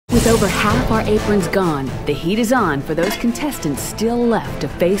With over half our aprons gone, the heat is on for those contestants still left to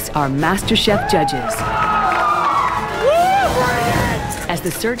face our MasterChef judges. As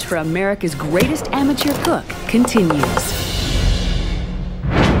the search for America's greatest amateur cook continues.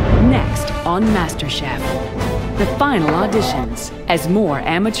 Next on MasterChef, the final auditions, as more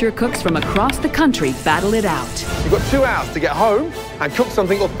amateur cooks from across the country battle it out. You've got 2 hours to get home and cook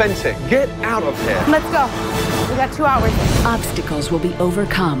something authentic. Get out of here. Let's go. We got 2 hours. Obstacles will be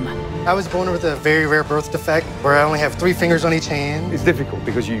overcome. I was born with a very rare birth defect where I only have 3 fingers on each hand. It's difficult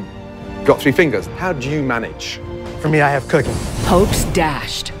because you got 3 fingers. How do you manage? For me, I have cooking. Hopes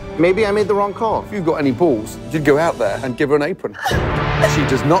dashed. Maybe I made the wrong call. If you've got any balls, you'd go out there and give her an apron. She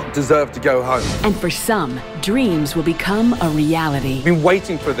does not deserve to go home. And for some, dreams will become a reality. I've been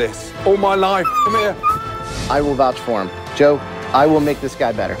waiting for this all my life. Come here. I will vouch for him. Joe, I will make this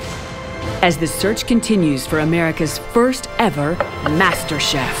guy better. As the search continues for America's first ever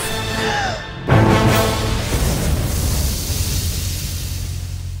MasterChef.